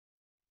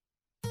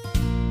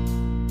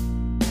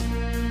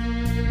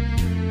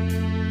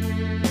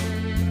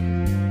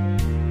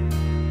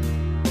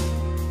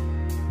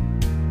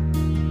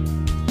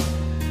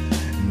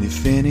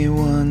If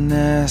anyone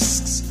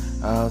asks,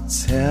 I'll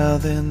tell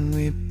them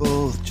we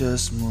both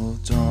just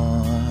moved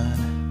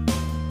on.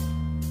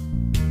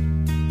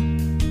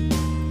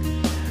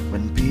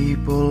 When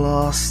people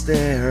all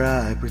stare,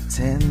 I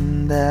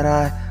pretend that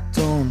I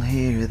don't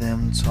hear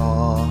them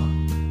talk.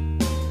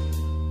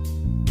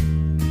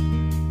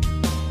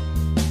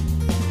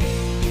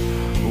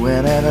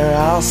 Whenever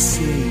I'll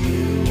see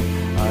you,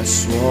 I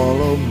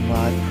swallow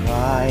my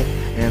pride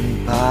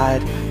and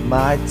bite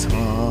my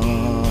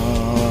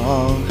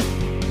tongue,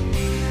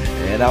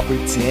 and I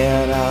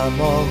pretend I'm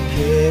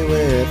okay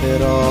with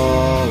it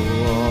all.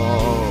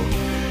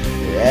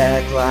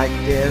 Act like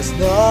there's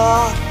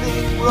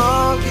nothing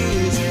wrong.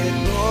 Is it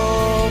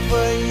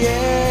over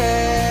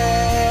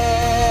yet?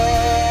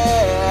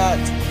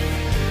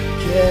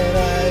 Can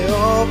I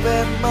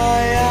open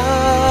my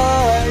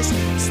eyes?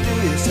 Is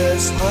this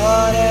as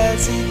hard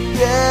as it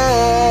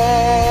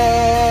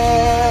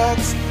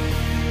gets?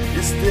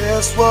 Is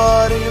this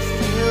what it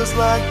feels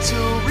like to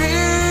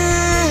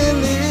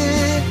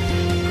really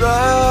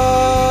cry?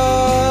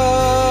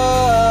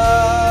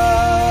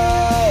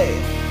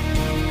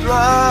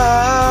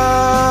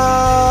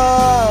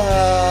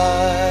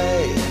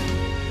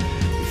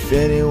 If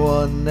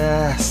anyone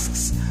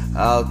asks,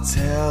 I'll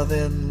tell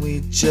them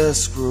we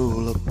just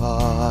grew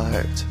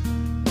apart.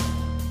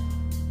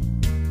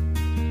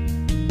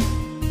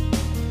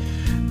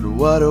 But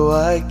what do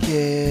I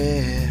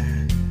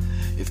care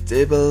if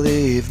they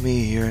believe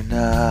me or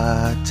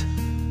not?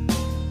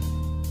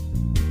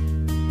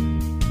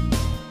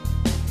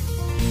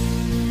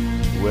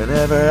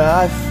 Whenever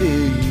I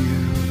feel you,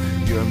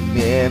 your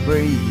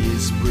memory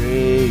is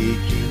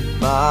breaking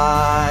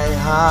my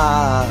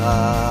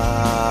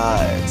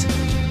heart.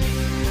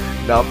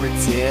 Now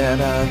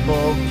pretend I'm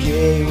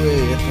okay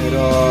with it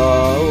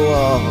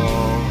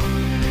all.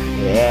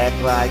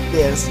 Act like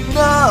there's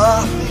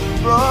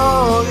nothing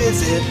wrong.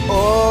 Is it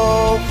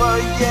over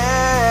yet?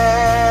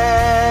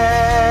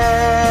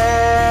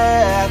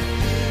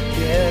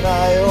 Can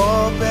I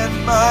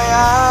open my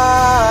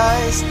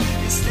eyes?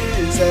 Is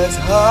this as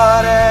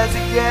hard as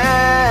it gets?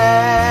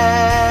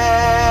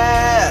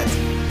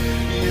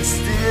 Is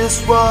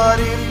this what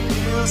it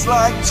feels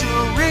like to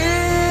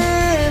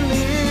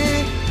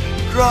really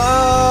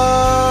cry?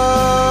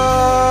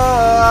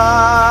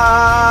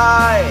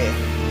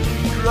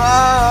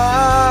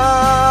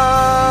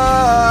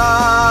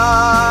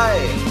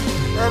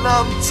 And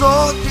I'm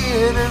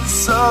talking in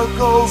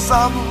circles,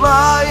 I'm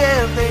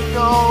lying, they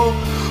know.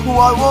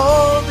 Why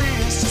won't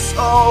this just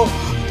all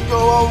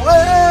go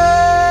away?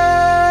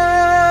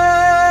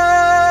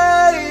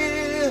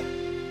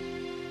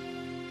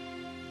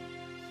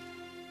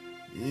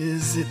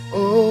 Is it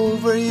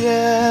over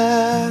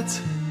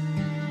yet?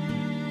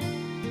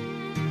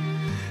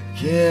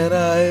 Can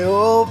I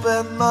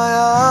open my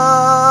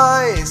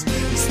eyes?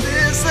 Is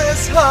this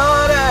as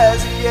hard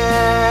as it gets?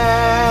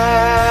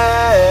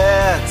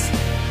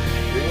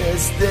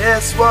 Is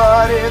this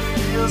what it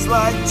feels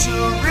like to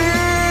read?